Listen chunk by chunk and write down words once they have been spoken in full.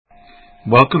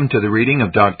Welcome to the reading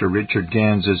of Dr. Richard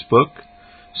Ganz's book,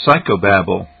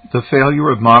 Psychobabble, The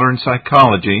Failure of Modern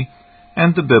Psychology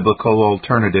and the Biblical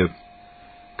Alternative.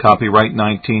 Copyright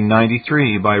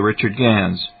 1993 by Richard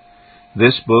Ganz.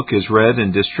 This book is read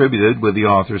and distributed with the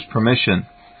author's permission.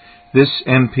 This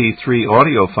MP3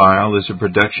 audio file is a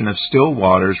production of Still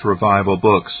Waters Revival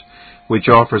Books, which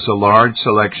offers a large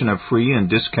selection of free and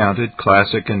discounted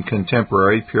classic and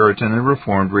contemporary Puritan and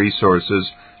Reformed resources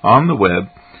on the web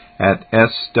at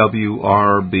swrb.com.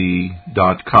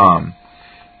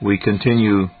 We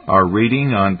continue our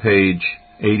reading on page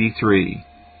 83.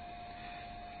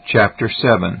 Chapter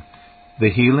 7. The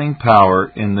Healing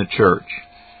Power in the Church.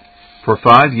 For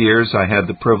 5 years I had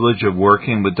the privilege of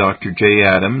working with Dr. J.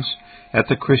 Adams at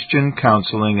the Christian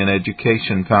Counseling and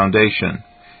Education Foundation,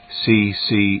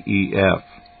 CCEF.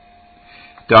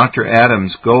 Dr.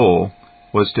 Adams' goal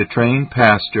was to train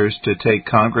pastors to take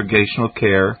congregational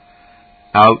care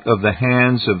out of the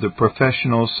hands of the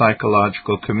professional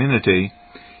psychological community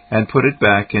and put it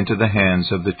back into the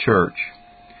hands of the church.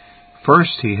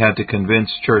 First, he had to convince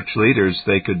church leaders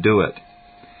they could do it.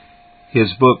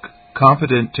 His book,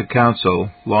 Competent to Counsel,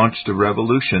 launched a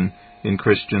revolution in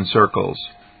Christian circles.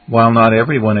 While not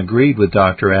everyone agreed with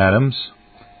Dr. Adams,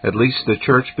 at least the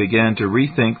church began to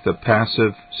rethink the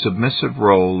passive, submissive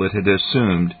role it had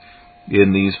assumed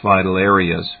in these vital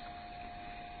areas.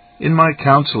 In my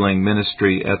counseling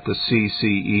ministry at the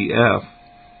CCEF,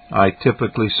 I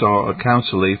typically saw a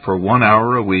counselee for 1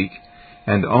 hour a week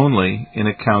and only in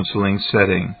a counseling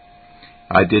setting.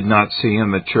 I did not see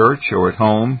him at church or at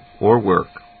home or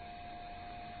work.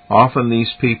 Often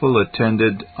these people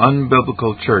attended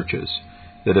unbiblical churches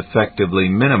that effectively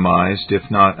minimized, if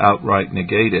not outright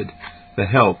negated, the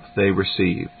help they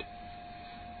received.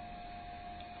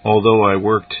 Although I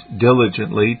worked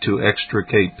diligently to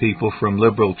extricate people from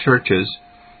liberal churches,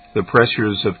 the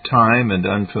pressures of time and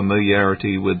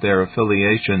unfamiliarity with their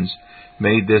affiliations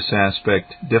made this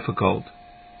aspect difficult.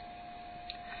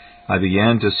 I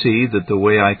began to see that the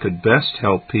way I could best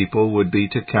help people would be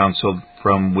to counsel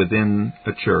from within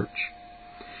a church.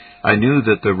 I knew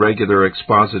that the regular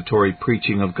expository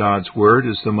preaching of God's Word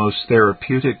is the most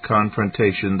therapeutic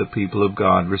confrontation the people of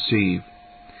God receive.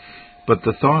 But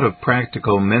the thought of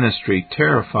practical ministry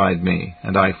terrified me,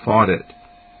 and I fought it.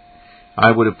 I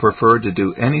would have preferred to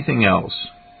do anything else,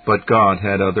 but God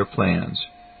had other plans.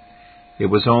 It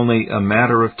was only a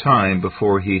matter of time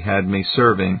before He had me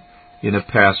serving in a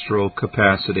pastoral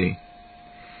capacity.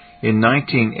 In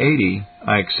 1980,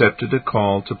 I accepted a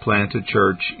call to plant a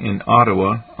church in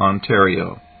Ottawa,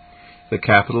 Ontario, the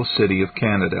capital city of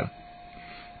Canada.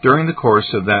 During the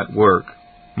course of that work,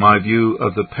 my view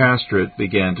of the pastorate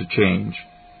began to change.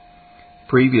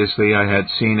 Previously, I had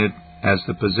seen it as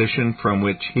the position from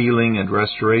which healing and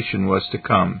restoration was to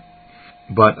come.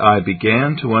 But I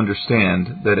began to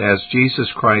understand that as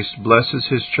Jesus Christ blesses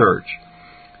His church,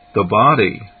 the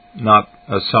body, not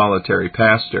a solitary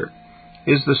pastor,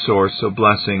 is the source of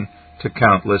blessing to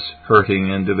countless hurting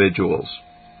individuals.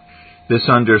 This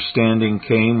understanding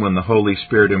came when the Holy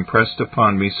Spirit impressed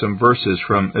upon me some verses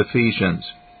from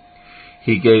Ephesians.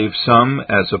 He gave some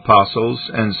as apostles,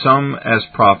 and some as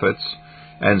prophets,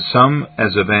 and some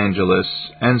as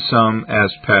evangelists, and some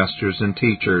as pastors and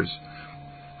teachers,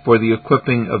 for the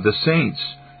equipping of the saints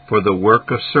for the work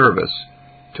of service,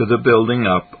 to the building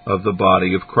up of the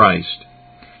body of Christ.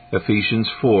 Ephesians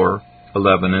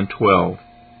 4:11 and 12.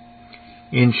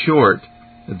 In short,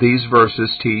 these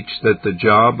verses teach that the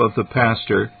job of the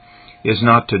pastor is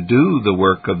not to do the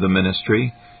work of the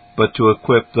ministry, but to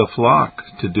equip the flock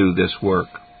to do this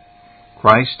work.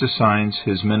 Christ assigns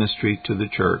His ministry to the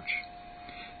church,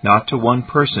 not to one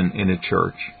person in a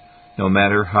church, no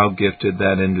matter how gifted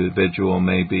that individual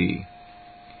may be.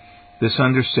 This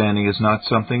understanding is not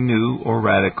something new or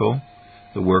radical.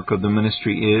 The work of the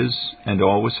ministry is, and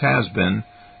always has been,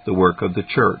 the work of the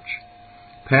church.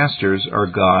 Pastors are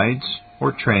guides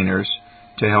or trainers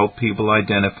to help people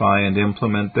identify and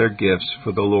implement their gifts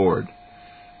for the Lord.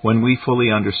 When we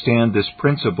fully understand this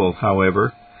principle,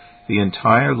 however, the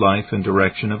entire life and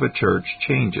direction of a church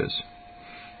changes.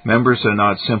 Members are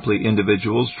not simply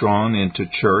individuals drawn into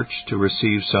church to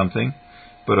receive something,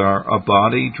 but are a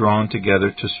body drawn together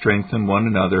to strengthen one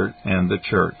another and the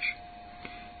church.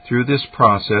 Through this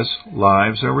process,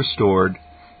 lives are restored,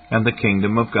 and the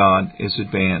kingdom of God is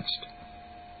advanced.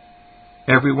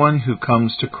 Everyone who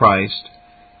comes to Christ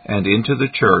and into the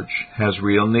church has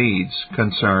real needs,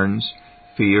 concerns,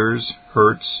 fears,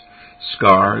 hurts,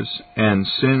 scars, and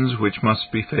sins which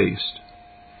must be faced.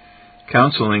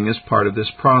 Counseling is part of this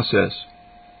process.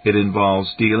 It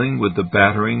involves dealing with the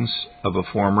batterings of a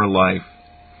former life.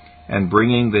 and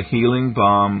bringing the healing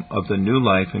balm of the new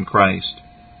life in Christ.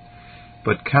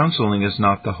 But counseling is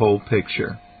not the whole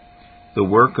picture. The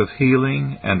work of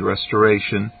healing and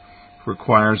restoration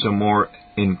requires a more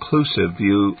inclusive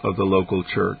view of the local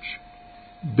church.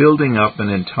 Building up an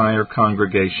entire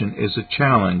congregation is a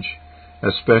challenge,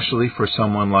 especially for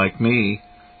someone like me,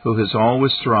 who has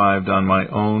always thrived on my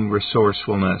own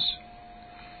resourcefulness.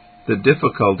 The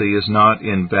difficulty is not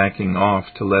in backing off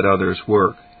to let others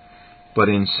work, but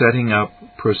in setting up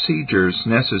procedures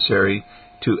necessary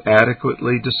to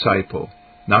adequately disciple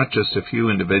not just a few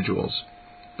individuals,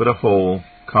 but a whole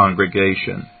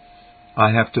congregation.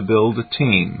 I have to build a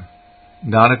team,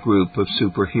 not a group of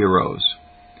superheroes.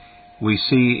 We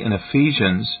see in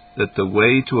Ephesians that the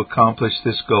way to accomplish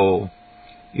this goal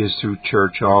is through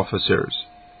church officers.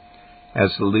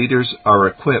 As the leaders are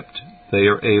equipped, they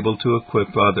are able to equip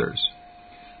others.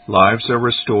 Lives are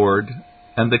restored,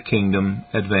 and the kingdom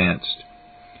advanced.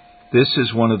 This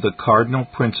is one of the cardinal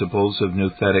principles of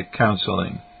nouthetic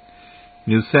counseling.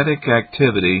 Nouthetic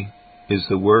activity is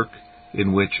the work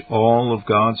in which all of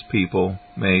God's people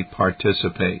may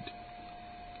participate.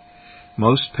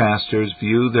 Most pastors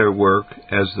view their work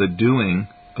as the doing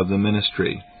of the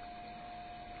ministry.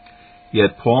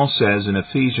 Yet Paul says in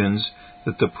Ephesians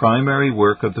that the primary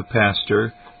work of the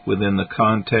pastor within the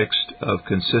context of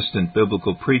consistent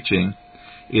biblical preaching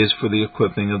is for the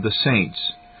equipping of the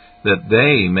saints, that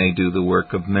they may do the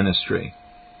work of ministry.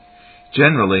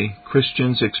 Generally,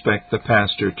 Christians expect the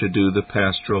pastor to do the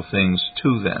pastoral things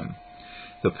to them.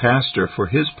 The pastor, for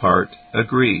his part,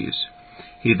 agrees.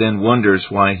 He then wonders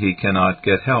why he cannot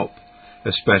get help,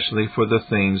 especially for the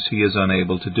things he is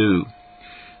unable to do.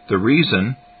 The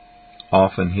reason,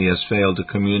 often he has failed to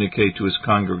communicate to his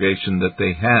congregation that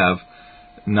they have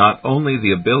not only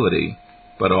the ability,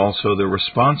 but also the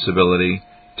responsibility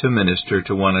to minister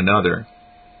to one another.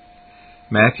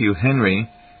 Matthew Henry,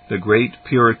 the great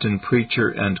Puritan preacher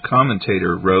and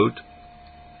commentator, wrote,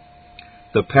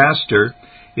 "The pastor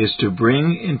is to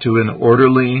bring into an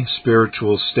orderly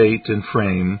spiritual state and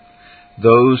frame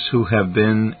those who have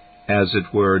been, as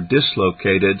it were,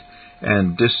 dislocated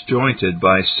and disjointed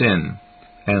by sin,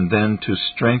 and then to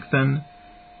strengthen,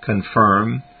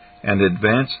 confirm, and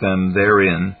advance them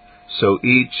therein, so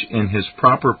each in his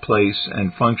proper place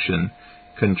and function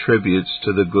contributes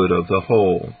to the good of the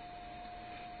whole."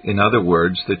 In other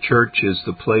words, the church is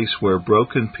the place where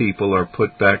broken people are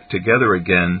put back together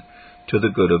again to the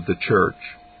good of the church.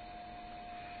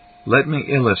 Let me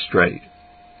illustrate.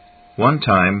 One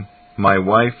time, my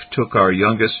wife took our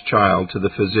youngest child to the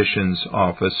physician's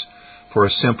office for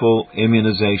a simple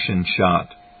immunization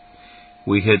shot.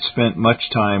 We had spent much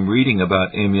time reading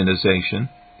about immunization.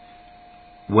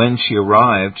 When she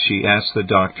arrived, she asked the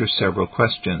doctor several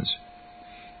questions.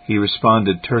 He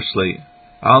responded tersely,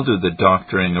 "I'll do the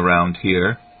doctoring around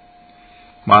here."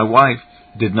 My wife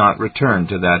did not return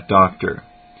to that doctor.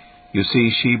 You see,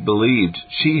 she believed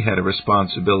she had a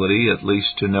responsibility at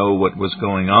least to know what was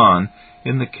going on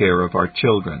in the care of our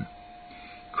children.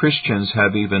 Christians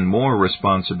have even more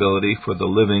responsibility for the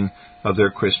living of their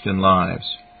Christian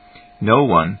lives. No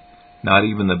one, not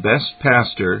even the best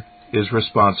pastor, is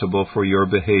responsible for your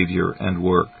behavior and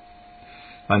work.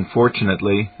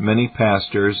 Unfortunately, many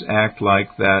pastors act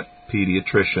like that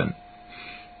pediatrician.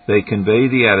 They convey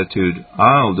the attitude,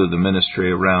 "I'll do the ministry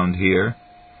around here."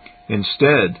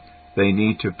 Instead, they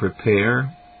need to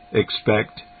prepare,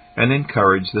 expect, and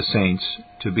encourage the saints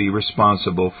to be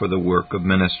responsible for the work of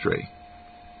ministry.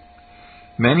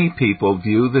 Many people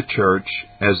view the church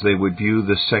as they would view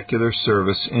the secular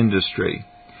service industry.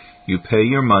 You pay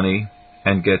your money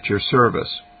and get your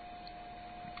service.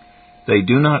 They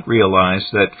do not realize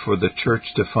that for the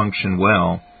church to function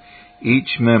well,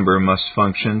 each member must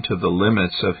function to the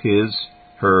limits of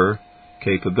his/her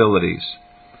capabilities.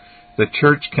 The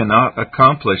church cannot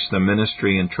accomplish the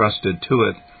ministry entrusted to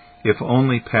it if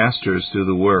only pastors do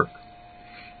the work.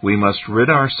 We must rid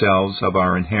ourselves of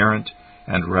our inherent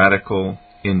and radical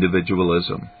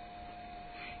individualism.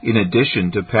 In addition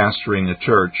to pastoring a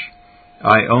church,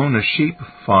 I own a sheep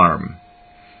farm.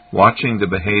 Watching the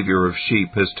behavior of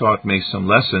sheep has taught me some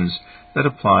lessons that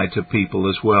apply to people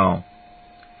as well.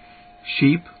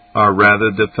 Sheep are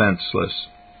rather defenseless.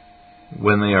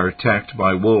 When they are attacked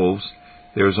by wolves,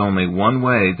 there is only one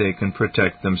way they can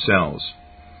protect themselves.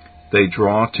 They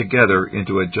draw together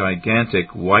into a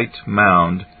gigantic white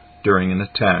mound during an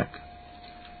attack.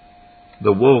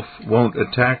 The wolf won't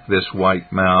attack this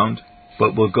white mound,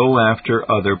 but will go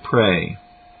after other prey,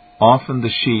 often the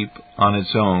sheep on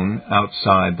its own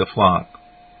outside the flock.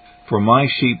 For my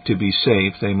sheep to be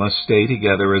safe, they must stay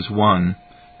together as one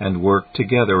and work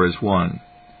together as one.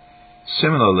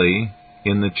 Similarly,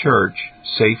 In the church,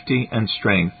 safety and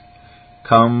strength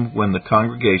come when the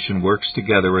congregation works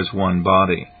together as one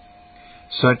body.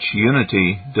 Such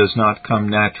unity does not come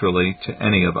naturally to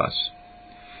any of us.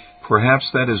 Perhaps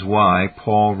that is why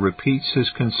Paul repeats his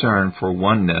concern for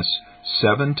oneness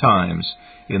 7 times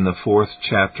in the 4th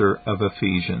chapter of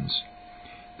Ephesians.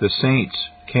 The saints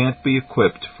can't be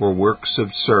equipped for works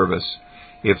of service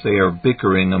if they are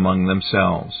bickering among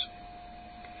themselves.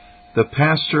 The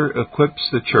pastor equips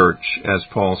the church, as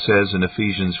Paul says in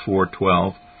Ephesians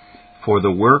 4:12, for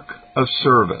the work of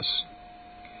service.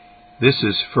 This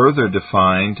is further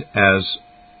defined as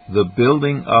the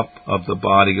building up of the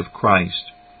body of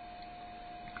Christ.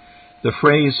 The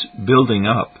phrase building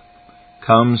up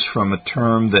comes from a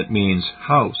term that means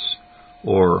house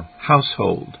or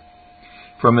household.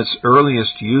 From its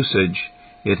earliest usage,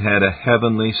 it had a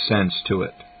heavenly sense to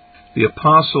it. The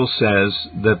apostle says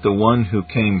that the one who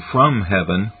came from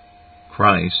heaven,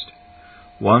 Christ,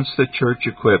 wants the church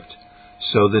equipped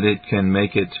so that it can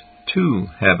make it to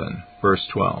heaven, verse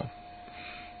 12.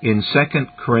 In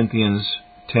 2 Corinthians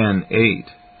 10:8,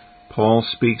 Paul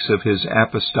speaks of his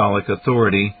apostolic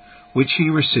authority, which he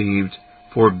received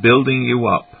for building you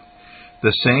up.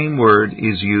 The same word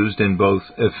is used in both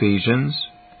Ephesians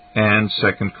and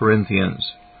 2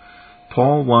 Corinthians.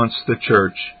 Paul wants the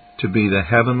church to be the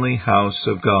heavenly house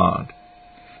of God.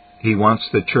 He wants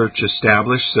the church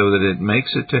established so that it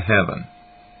makes it to heaven.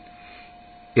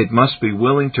 It must be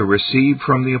willing to receive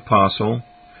from the apostle,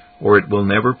 or it will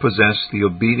never possess the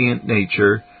obedient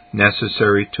nature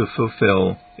necessary to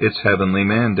fulfill its heavenly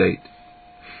mandate.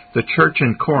 The church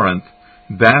in Corinth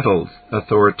battled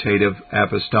authoritative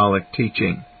apostolic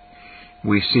teaching.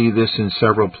 We see this in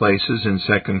several places in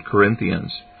 2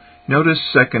 Corinthians. Notice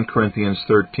 2 Corinthians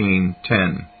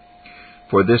 13:10.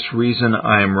 For this reason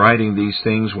I am writing these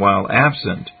things while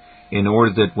absent, in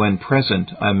order that when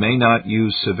present I may not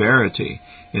use severity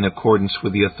in accordance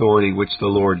with the authority which the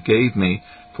Lord gave me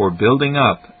for building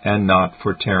up and not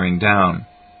for tearing down.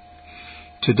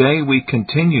 Today we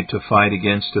continue to fight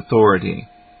against authority.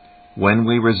 When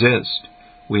we resist,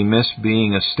 we miss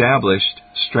being established,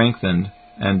 strengthened,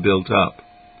 and built up.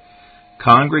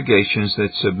 Congregations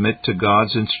that submit to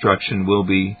God's instruction will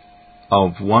be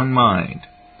of one mind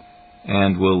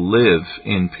and will live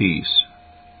in peace.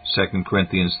 2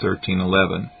 Corinthians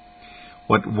 13:11.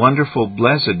 What wonderful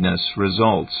blessedness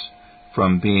results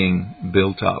from being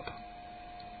built up.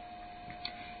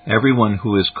 Everyone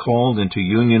who is called into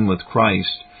union with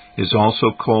Christ is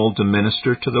also called to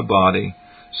minister to the body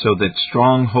so that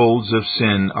strongholds of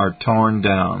sin are torn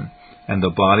down and the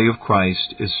body of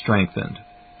Christ is strengthened.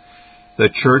 The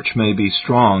church may be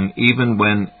strong even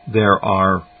when there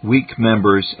are weak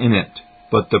members in it,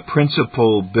 but the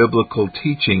principal biblical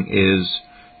teaching is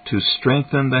to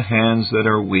strengthen the hands that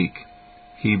are weak.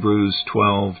 Hebrews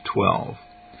 12:12.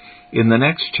 In the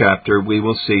next chapter we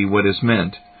will see what is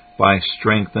meant by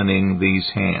strengthening these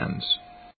hands.